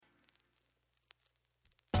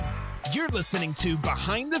You're listening to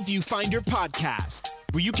Behind the Viewfinder podcast,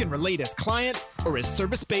 where you can relate as client or as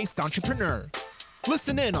service-based entrepreneur.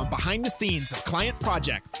 Listen in on behind the scenes of client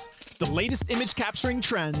projects, the latest image capturing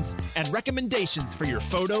trends, and recommendations for your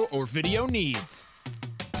photo or video needs.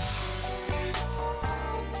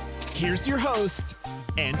 Here's your host,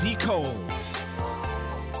 Andy Coles.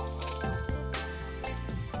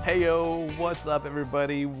 Hey yo, what's up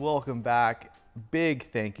everybody? Welcome back.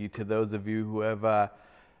 Big thank you to those of you who have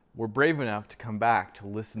were brave enough to come back to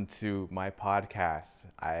listen to my podcast.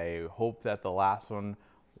 I hope that the last one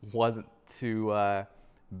wasn't too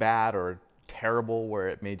bad or terrible where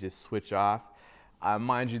it may just switch off.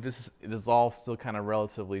 Mind you, this is all still kind of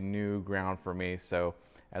relatively new ground for me, so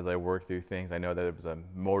as I work through things, I know that there was a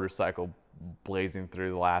motorcycle blazing through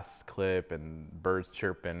the last clip and birds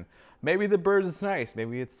chirping. Maybe the birds is nice.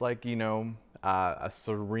 Maybe it's like, a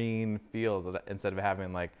serene feel instead of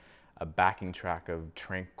having like a backing track of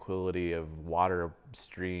tranquility of water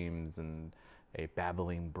streams and a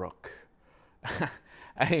babbling brook.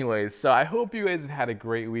 Anyways, so I hope you guys have had a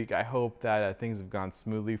great week. I hope that things have gone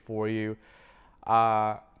smoothly for you.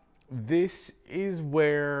 This is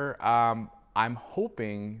where I'm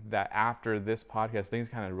hoping that after this podcast, things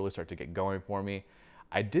kind of really start to get going for me.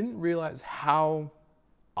 I didn't realize how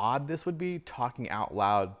odd this would be talking out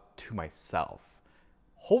loud to myself.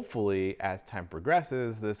 Hopefully, as time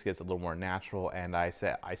progresses, this gets a little more natural, and I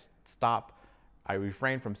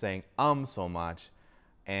refrain from saying so much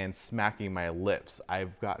and smacking my lips.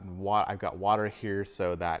 I've got water here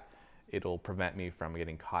so that it'll prevent me from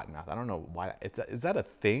getting cotton mouth. I don't know why. Is that a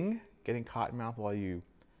thing? Getting cotton mouth while you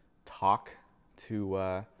talk to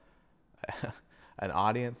an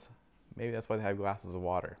audience? Maybe that's why they have glasses of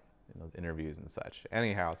water in those interviews and such.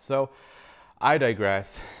 Anyhow, so I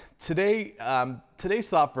digress. Today's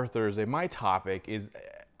thought for Thursday, my topic is,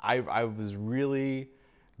 I was really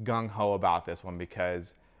gung-ho about this one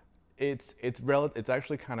because it's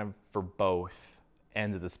actually kind of for both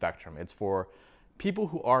ends of the spectrum. It's for people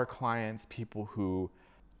who are clients, people who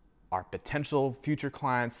are potential future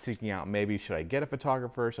clients seeking out, maybe should I get a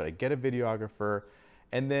photographer, should I get a videographer?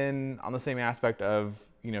 And then on the same aspect of,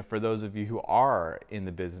 for those of you who are in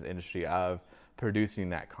the business industry of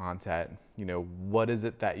producing that content, what is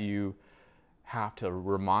it that you have to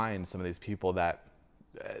remind some of these people that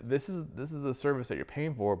this is a service that you're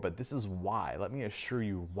paying for, but this is why. Let me assure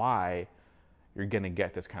you why you're gonna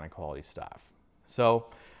get this kind of quality stuff. So,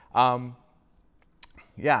 why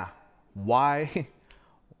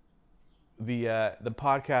the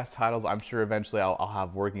podcast titles? I'm sure eventually I'll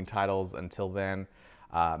have working titles. Until then,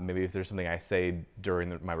 maybe if there's something I say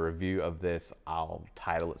during my review of this, I'll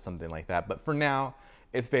title it something like that. But for now,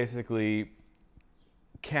 it's basically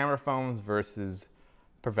camera phones versus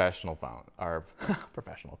professional camera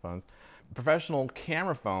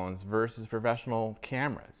phones versus professional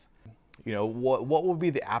cameras. What would be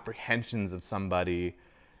the apprehensions of somebody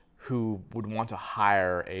who would want to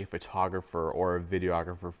hire a photographer or a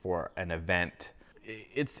videographer for an event?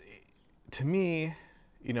 It's, to me,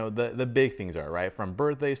 the big things are, right? From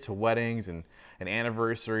birthdays to weddings and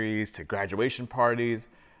anniversaries to graduation parties.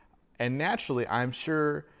 And naturally, I'm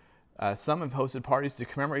sure some have hosted parties to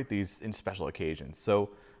commemorate these in special occasions. So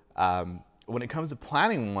when it comes to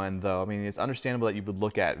planning one, though, it's understandable that you would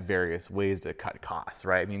look at various ways to cut costs,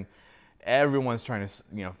 right? Everyone's trying to,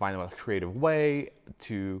 find the most creative way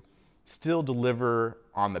to still deliver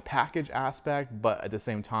on the package aspect, but at the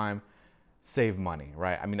same time, save money,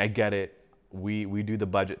 right? I get it. We do the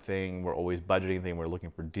budget thing. We're always budgeting thing. We're looking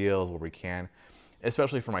for deals where we can.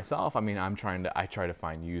 Especially for myself, I try to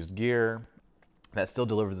find used gear that still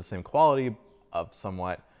delivers the same quality of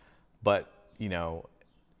somewhat, but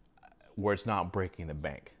where it's not breaking the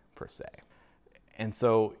bank per se. And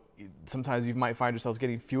so sometimes you might find yourselves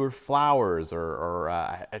getting fewer flowers or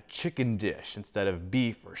a chicken dish instead of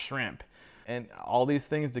beef or shrimp, and all these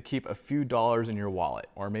things to keep a few dollars in your wallet,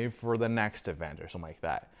 or maybe for the next event or something like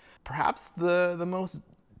that. Perhaps the most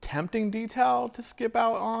tempting detail to skip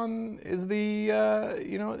out on is the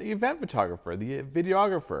event photographer, the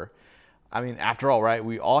videographer. After all, right,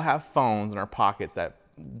 we all have phones in our pockets that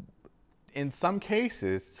in some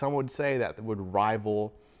cases, some would say that would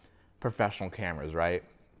rival professional cameras, right?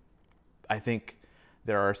 I think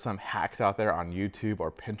there are some hacks out there on YouTube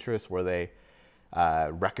or Pinterest where they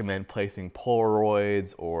recommend placing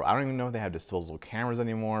Polaroids, or I don't even know if they have disposable cameras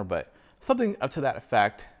anymore, but something up to that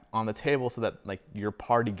effect on the table so that like your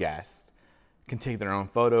party guests can take their own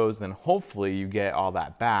photos. Then hopefully you get all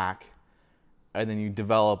that back, and then you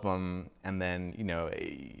develop them, and then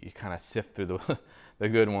you kind of sift through the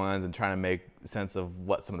good ones and try to make sense of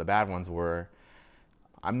what some of the bad ones were.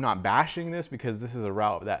 I'm not bashing this because this is a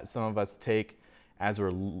route that some of us take as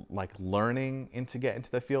we're like learning to get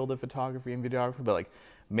into the field of photography and videography. But like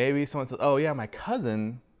maybe someone says, oh yeah, my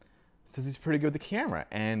cousin says he's pretty good with the camera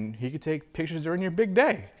and he could take pictures during your big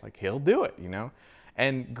day. Like he'll do it, you know?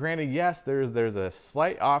 And granted, yes, there's a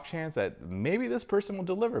slight off chance that maybe this person will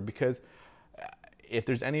deliver, because if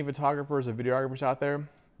there's any photographers or videographers out there,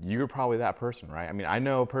 you're probably that person, right? I mean, I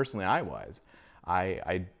know personally I was.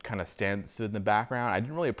 I kind of stood in the background. I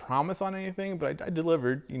didn't really promise on anything, but I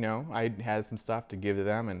delivered, you know. I had some stuff to give to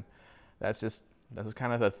them, and that's just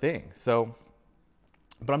kind of the thing. So,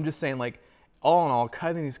 but I'm just saying, like, all in all,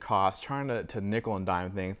 cutting these costs, trying to nickel and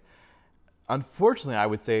dime things, unfortunately, I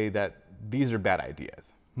would say that these are bad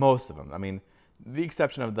ideas. Most of them. I mean, the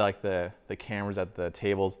exception of the cameras at the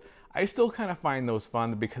tables, I still kind of find those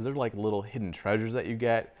fun because they're like little hidden treasures that you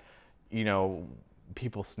get. You know,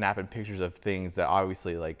 people snapping pictures of things that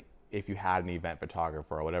obviously, like, if you had an event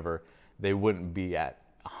photographer or whatever, they wouldn't be at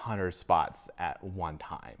 100 spots at one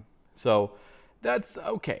time. So that's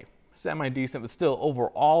okay, semi-decent, but still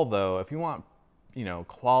overall though, if you want, you know,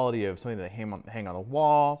 quality of something to hang on the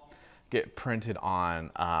wall, get printed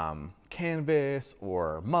on canvas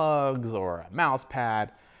or mugs or a mouse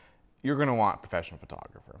pad, you're gonna want a professional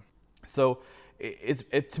photographer. So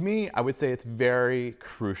to me, I would say it's very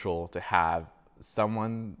crucial to have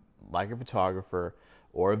someone like a photographer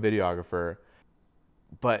or a videographer,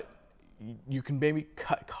 but you can maybe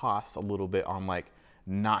cut costs a little bit on like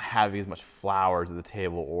not having as much flowers at the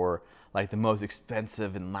table or like the most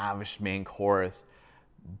expensive and lavish main chorus.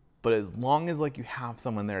 But as long as like you have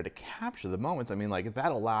someone there to capture the moments, I mean, like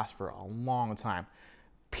that'll last for a long time.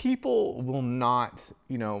 People will not,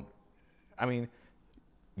 you know, I mean,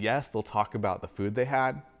 yes, they'll talk about the food they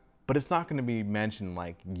had, but it's not going to be mentioned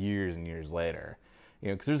like years and years later, you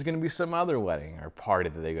know, because there's going to be some other wedding or party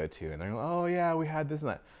that they go to, and they're like, oh yeah, we had this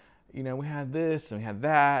and that, you know, we had this and we had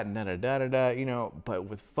that, and da da da da da, you know. But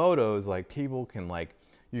with photos, like people can like,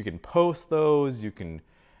 you can post those, you can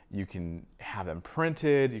have them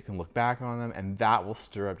printed, you can look back on them, and that will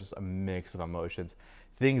stir up just a mix of emotions,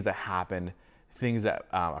 things that happened, things that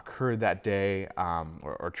occurred that day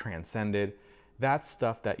or transcended. That's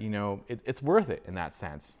stuff that, you know, it's worth it in that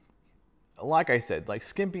sense. Like I said, like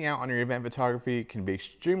skimping out on your event photography can be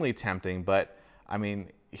extremely tempting, but I mean,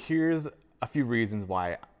 here's a few reasons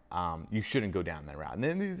why you shouldn't go down that route. And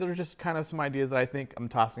then these are just kind of some ideas that I think I'm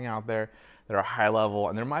tossing out there that are high level,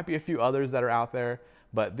 and there might be a few others that are out there,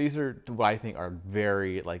 but these are what I think are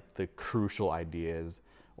very like the crucial ideas,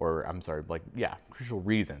 or I'm sorry, like, yeah, crucial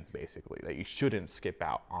reasons basically that you shouldn't skip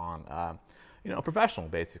out on, you know, a professional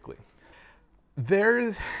basically.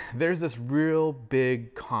 There's this real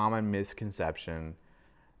big common misconception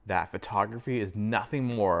that photography is nothing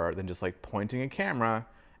more than just like pointing a camera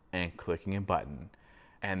and clicking a button.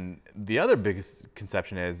 And the other biggest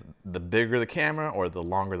conception is the bigger the camera or the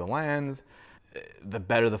longer the lens, the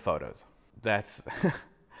better the photos. That's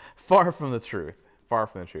far from the truth, far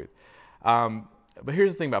from the truth. But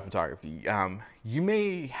here's the thing about photography. You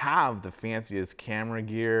may have the fanciest camera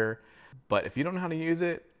gear, but if you don't know how to use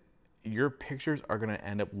it, your pictures are gonna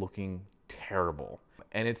end up looking terrible.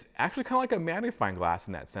 And it's actually kind of like a magnifying glass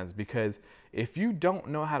in that sense, because if you don't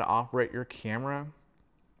know how to operate your camera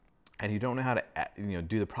and you don't know how to, you know,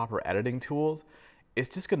 do the proper editing tools, it's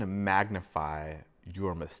just gonna magnify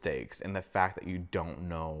your mistakes and the fact that you don't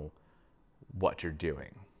know what you're doing,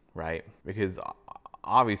 right? Because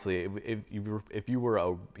obviously, if you were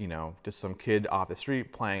a, you know, just some kid off the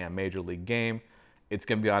street playing a major league game, it's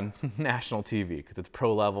gonna be on national TV because it's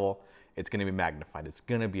pro level. It's gonna be magnified. It's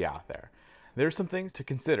gonna be out there. There's some things to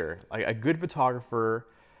consider. Like a good photographer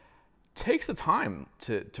takes the time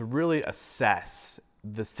to really assess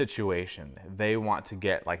the situation. They want to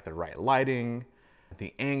get like the right lighting,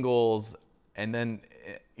 the angles, and then,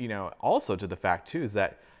 you know, also to the fact too is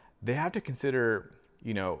that they have to consider,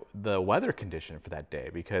 you know, the weather condition for that day,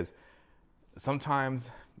 because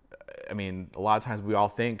sometimes, I mean, a lot of times we all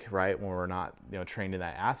think, right, when we're not, you know, trained in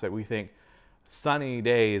that aspect, we think sunny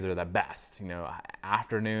days are the best. You know,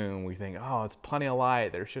 afternoon, we think, oh, it's plenty of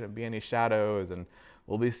light, there shouldn't be any shadows, and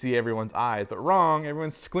we'll see everyone's eyes. But wrong,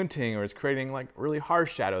 everyone's squinting, or it's creating like really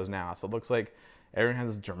harsh shadows now. So it looks like everyone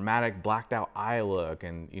has this dramatic blacked out eye look,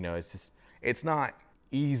 and you know, it's not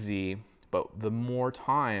easy. But the more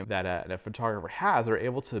time that a photographer has, they're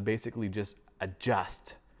able to basically just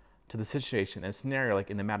adjust to the situation and scenario like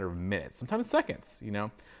in a matter of minutes, sometimes seconds, you know,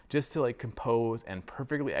 just to like compose and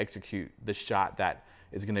perfectly execute the shot that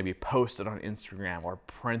is going to be posted on Instagram or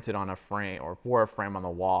printed on a frame or for a frame on the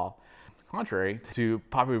wall. Contrary to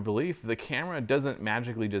popular belief, the camera doesn't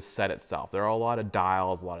magically just set itself. There are a lot of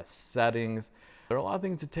dials, a lot of settings, There are a lot of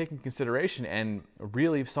things to take in consideration, and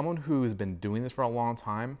really, someone who's been doing this for a long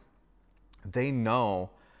time, they know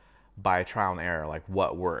by trial and error, like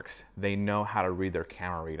what works. They know how to read their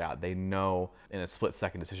camera readout. They know in a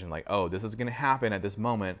split-second decision, like, oh, this is gonna happen at this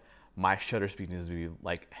moment. My shutter speed needs to be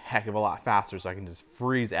like a heck of a lot faster so I can just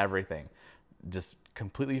freeze everything. Just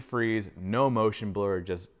completely freeze, no motion blur,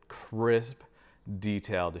 just crisp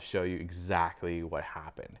detail to show you exactly what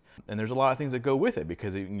happened. And there's a lot of things that go with it,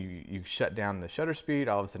 because you shut down the shutter speed,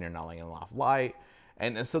 all of a sudden you're not letting off light.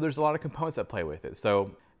 And so there's a lot of components that play with it.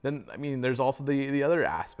 So then, I mean, there's also the other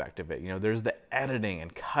aspect of it. You know, there's the editing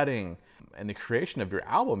and cutting and the creation of your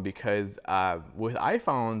album, because with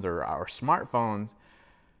iPhones or smartphones,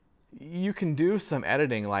 you can do some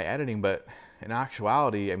editing, light editing, but in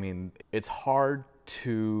actuality, I mean, it's hard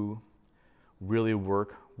to really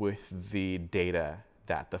work with the data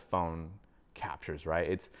that the phone captures,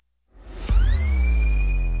 right?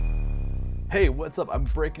 Hey, what's up? I'm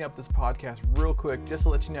breaking up this podcast real quick just to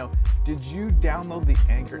let you know, did you download the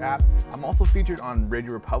Anchor app? I'm also featured on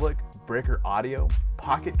Radio Republic, Breaker Audio,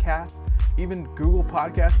 Pocket Cast, even Google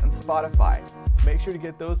Podcasts and Spotify. Make sure to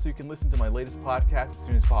get those so you can listen to my latest podcast as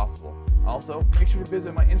soon as possible. Also, make sure to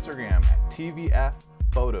visit my Instagram at TVF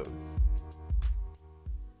Photos.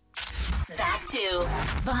 Back to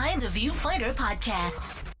Behind the Viewfinder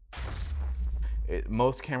podcast.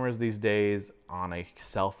 Most cameras these days on a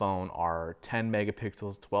cell phone are 10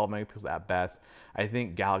 megapixels, 12 megapixels at best. I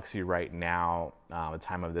think Galaxy right now, at the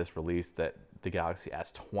time of this release, that the Galaxy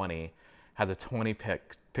S20 has a 20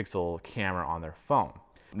 pixel camera on their phone.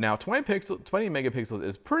 Now 20 megapixels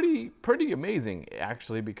is pretty amazing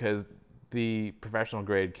actually, because the professional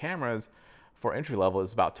grade cameras for entry level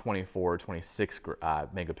is about 24, 26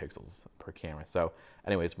 megapixels per camera. So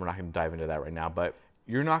anyways, we're not going to dive into that right now, but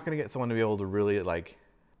you're not going to get someone to be able to really like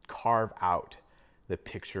carve out the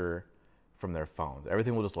picture from their phones.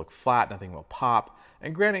 Everything will just look flat, nothing will pop.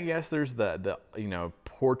 And granted, yes, there's the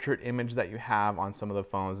portrait image that you have on some of the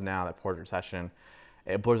phones now, that portrait session,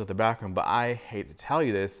 it blurs out the background, but I hate to tell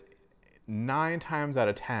you this, 9 times out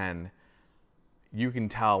of 10, you can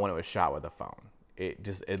tell when it was shot with a phone.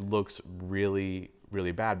 It looks really,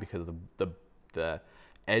 really bad, because the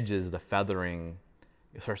edges, the feathering,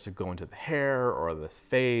 it starts to go into the hair or the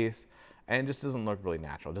face, and it just doesn't look really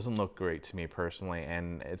natural. It doesn't look great to me personally,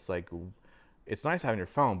 and it's like, it's nice having your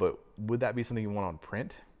phone, but would that be something you want on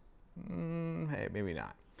print? Hey, maybe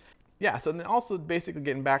not. Yeah, so then also basically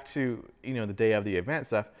getting back to, the day of the event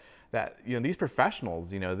stuff, that, these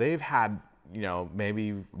professionals, they've had,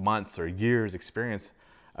 maybe months or years experience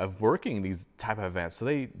of working these type of events. So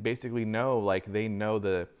they basically know, they know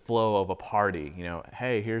the flow of a party.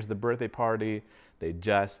 Hey, here's the birthday party. They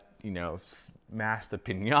just, smashed the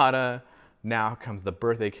piñata. Now comes the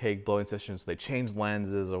birthday cake blowing session. So they change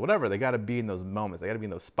lenses or whatever. They got to be in those moments. They got to be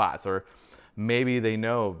in those spots. Or maybe they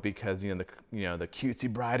know because, the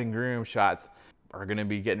cutesy bride and groom shots are going to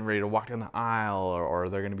be getting ready to walk down the aisle, or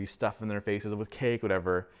they're going to be stuffing their faces with cake,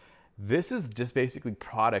 whatever. This is just basically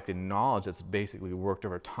product and knowledge that's basically worked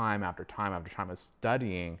over time after time after time of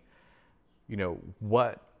studying,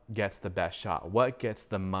 what gets the best shot, what gets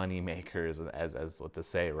the money makers, as what to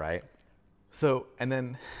say, right? So, and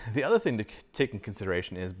then the other thing to take in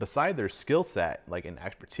consideration is, beside their skill set, like an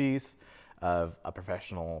expertise of a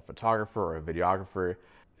professional photographer or a videographer,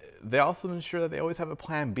 they also ensure that they always have a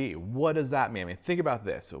plan B. What does that mean? I mean, think about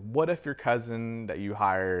this. What if your cousin that you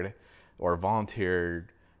hired or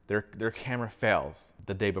volunteered, their camera fails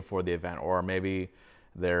the day before the event, or maybe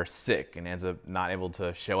they're sick and ends up not able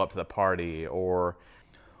to show up to the party? Or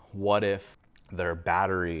what if their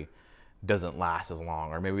battery doesn't last as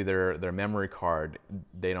long, or maybe their memory card,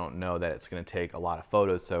 they don't know that it's going to take a lot of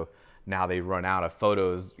photos, so now they run out of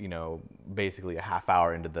photos, basically a half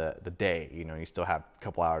hour into the day, you still have a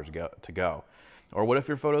couple hours to go. Or what if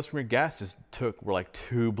your photos from your guests were like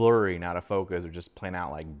too blurry and out of focus, or just plain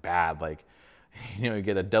out like bad, like, you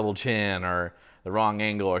get a double chin or the wrong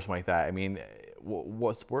angle or something like that. I mean,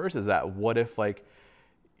 what's worse is that, what if like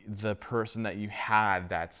the person that you had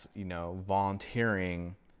that's,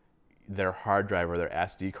 volunteering, their hard drive or their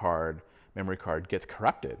SD card, memory card gets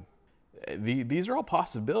corrupted? These are all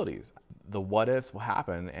possibilities. The what ifs will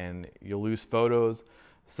happen, and you'll lose photos,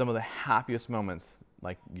 some of the happiest moments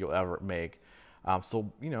like you'll ever make.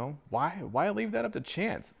 So, why leave that up to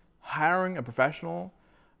chance? Hiring a professional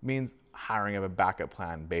means hiring a backup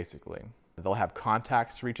plan, basically. They'll have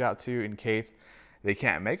contacts to reach out to in case they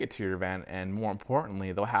can't make it to your event, and more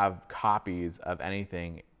importantly, they'll have copies of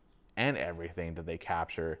anything and everything that they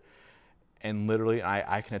capture. And literally,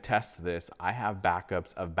 I can attest to this, I have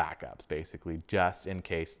backups of backups, basically, just in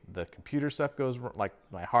case the computer stuff goes, like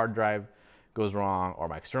my hard drive goes wrong or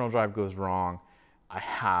my external drive goes wrong, I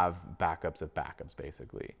have backups of backups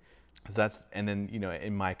basically. So that's, and then, you know,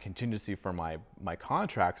 in my contingency for my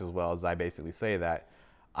contracts as well, as I basically say that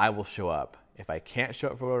I will show up. If I can't show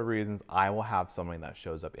up for whatever reasons, I will have somebody that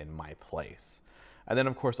shows up in my place. And then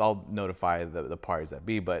of course I'll notify the parties that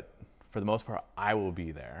be, but for the most part, I will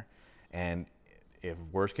be there. And if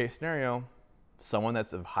worst case scenario, someone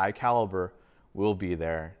that's of high caliber will be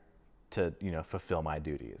there to, you know, fulfill my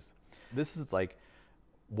duties. This is like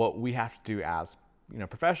what we have to do as, you know,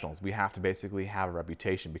 professionals. We have to basically have a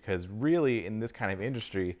reputation, because really in this kind of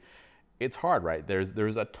industry, it's hard, right?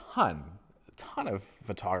 There's a ton of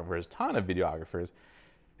photographers, ton of videographers,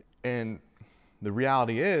 and the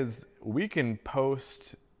reality is we can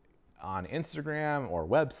post on Instagram or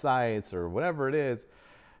websites or whatever it is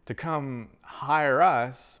to come hire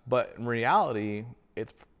us, but in reality,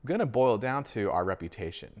 it's gonna boil down to our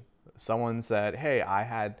reputation. Someone said, hey, I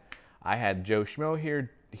had Joe Schmo here,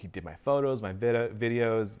 he did my photos, my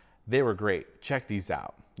videos, they were great, check these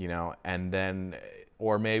out, you know. And then,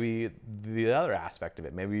 or maybe the other aspect of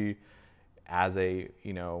it, maybe as a,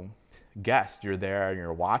 you know, guest, you're there and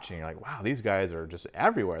you're watching, you're like, wow, these guys are just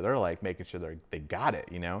everywhere, they're like making sure they got it,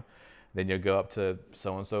 you know. Then you'll go up to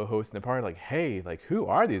so-and-so hosting the party, like, hey, like, who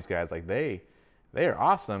are these guys? Like, they are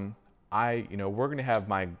awesome. You know, we're gonna have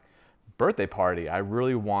my birthday party. I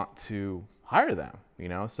really want to hire them, you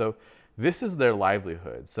know? So this is their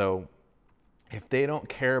livelihood. So if they don't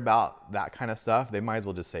care about that kind of stuff, they might as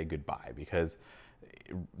well just say goodbye, because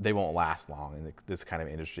they won't last long in this kind of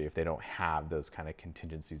industry if they don't have those kind of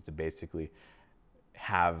contingencies to basically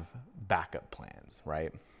have backup plans,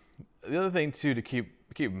 right? The other thing too to keep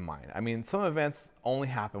in mind, I mean, some events only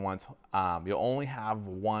happen once. You'll only have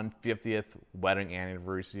one 50th wedding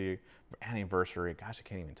anniversary. Gosh, I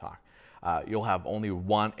can't even talk. You'll have only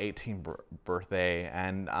one 18th birthday,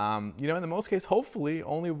 and you know, in the most case, hopefully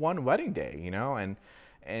only one wedding day. You know,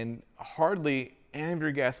 and hardly any of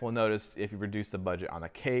your guests will notice if you reduce the budget on the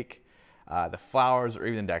cake, the flowers, or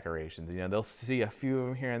even decorations. You know, they'll see a few of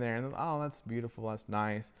them here and there, and oh, that's beautiful, that's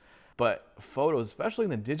nice. But photos, especially in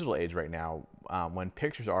the digital age right now, when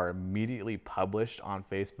pictures are immediately published on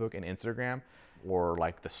Facebook and Instagram, or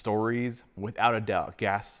like the stories, without a doubt,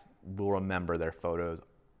 guests will remember their photos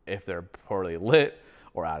if they're poorly lit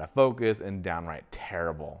or out of focus and downright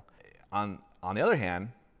terrible. On the other hand,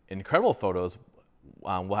 incredible photos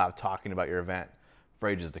will have talking about your event for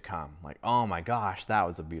ages to come. Like, oh my gosh, that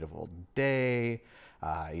was a beautiful day.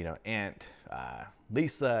 You know, Aunt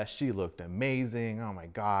Lisa, she looked amazing. Oh my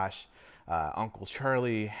gosh, Uncle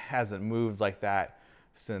Charlie hasn't moved like that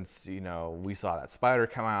since, you know, we saw that spider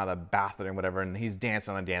come out of the bathroom, whatever, and he's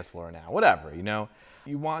dancing on the dance floor now, whatever, you know.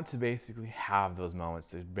 You want to basically have those moments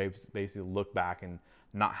to basically look back and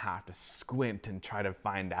not have to squint and try to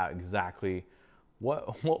find out exactly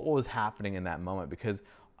what was happening in that moment. Because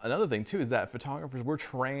another thing too is that photographers, we're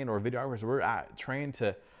trained, or videographers, we're trained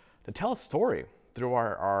to tell a story through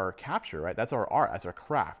our capture, right? That's our art, that's our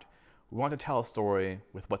craft. We want to tell a story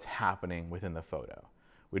with what's happening within the photo.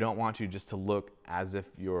 We don't want you just to look as if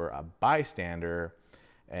you're a bystander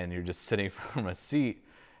and you're just sitting from a seat.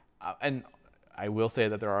 And I will say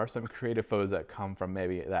that there are some creative photos that come from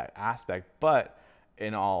maybe that aspect, but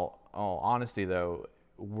in all honesty though,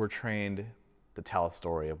 we're trained to tell a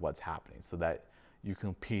story of what's happening so that you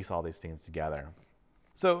can piece all these things together.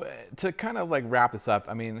 So to kind of like wrap this up,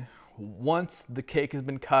 I mean, once the cake has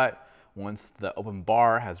been cut, once the open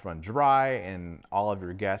bar has run dry and all of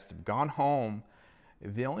your guests have gone home,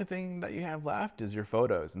 the only thing that you have left is your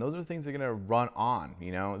photos. And those are the things that are gonna run on.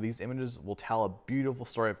 You know, these images will tell a beautiful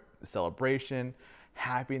story of celebration,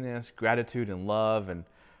 happiness, gratitude, and love. And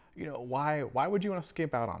you know, why would you want to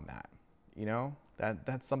skip out on that? You know,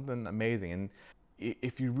 that's something amazing. And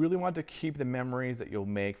if you really want to keep the memories that you'll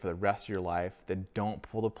make for the rest of your life, then don't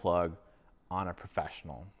pull the plug on a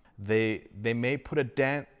professional. They may put a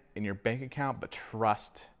dent in your bank account, but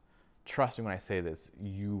trust me when I say this,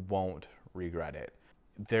 you won't regret it.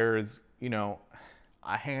 There's, you know,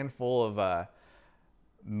 a handful of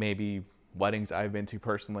maybe weddings I've been to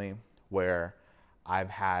personally where I've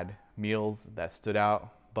had meals that stood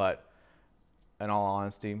out, but in all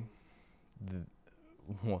honesty,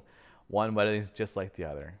 one wedding is just like the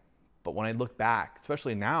other. But when I look back,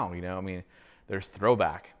 especially now, you know, I mean, there's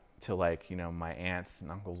throwback to, like, you know, my aunts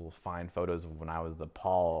and uncles will find photos of when I was the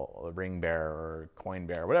Paul, the ring bearer or coin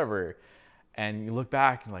bearer, whatever. And you look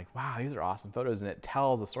back and you're like, wow, these are awesome photos. And it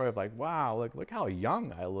tells a story of like, wow, look how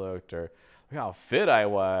young I looked, or look how fit I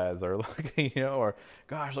was, or look, you know, or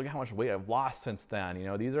gosh, look how much weight I've lost since then. You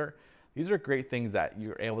know, these are great things that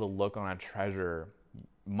you're able to look on and treasure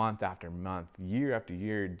month after month, year after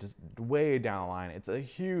year, just way down the line. It's a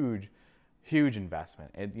huge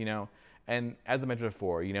investment. And as I mentioned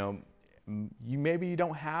before, maybe you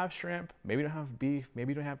don't have shrimp, maybe you don't have beef,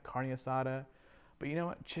 maybe you don't have carne asada, but you know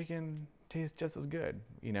what? Chicken tastes just as good,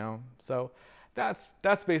 So that's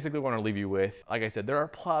basically what I want to leave you with. Like I said, there are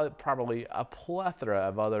probably a plethora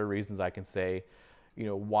of other reasons I can say,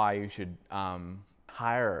 why you should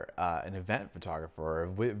hire an event photographer or a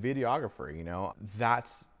videographer.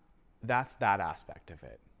 That's that aspect of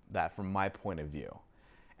it, that from my point of view.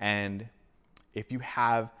 And if you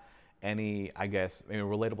have any, I guess, maybe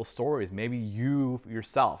relatable stories, maybe you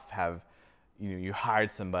yourself have, you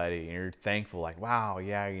hired somebody and you're thankful, like, wow,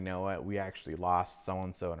 yeah, you know what, we actually lost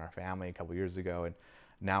so-and-so in our family a couple years ago, and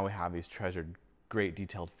now we have these treasured, great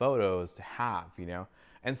detailed photos to have,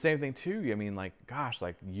 And same thing too, I mean, like, gosh,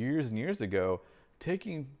 like years and years ago,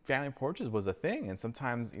 taking family portraits was a thing. And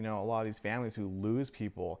sometimes, a lot of these families who lose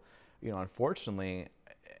people, unfortunately,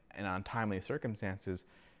 and untimely circumstances,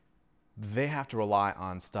 they have to rely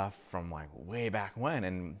on stuff from like way back when.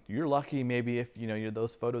 And you're lucky maybe if,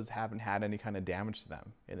 those photos haven't had any kind of damage to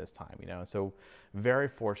them in this time, So very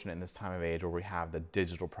fortunate in this time of age where we have the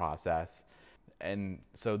digital process. And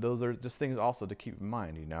so those are just things also to keep in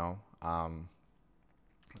mind,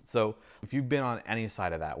 So if you've been on any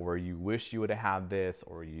side of that where you wish you would have had this,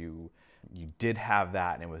 or you did have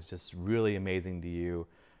that and it was just really amazing to you,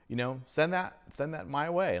 send that my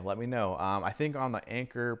way. Let me know. I think on the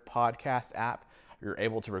Anchor podcast app, you're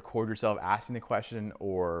able to record yourself asking the question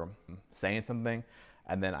or saying something,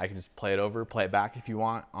 and then I can just play it back if you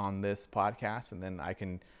want on this podcast, and then I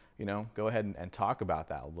can, go ahead and talk about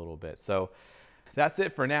that a little bit. So that's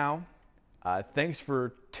it for now. Thanks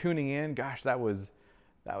for tuning in. Gosh, that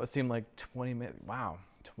seemed like 20 minutes. Wow,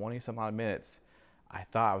 20 some odd minutes. I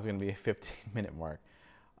thought it was going to be a 15-minute mark.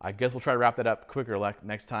 I guess we'll try to wrap that up quicker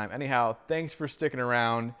next time. Anyhow, thanks for sticking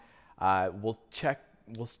around. We'll check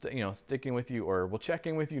in with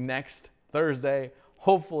you next Thursday.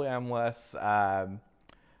 Hopefully I'm less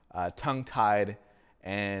tongue-tied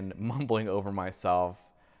and mumbling over myself.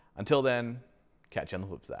 Until then, catch you on the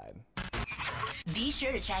flip side. Be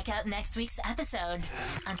sure to check out next week's episode.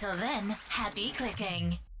 Until then, happy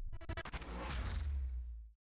clicking.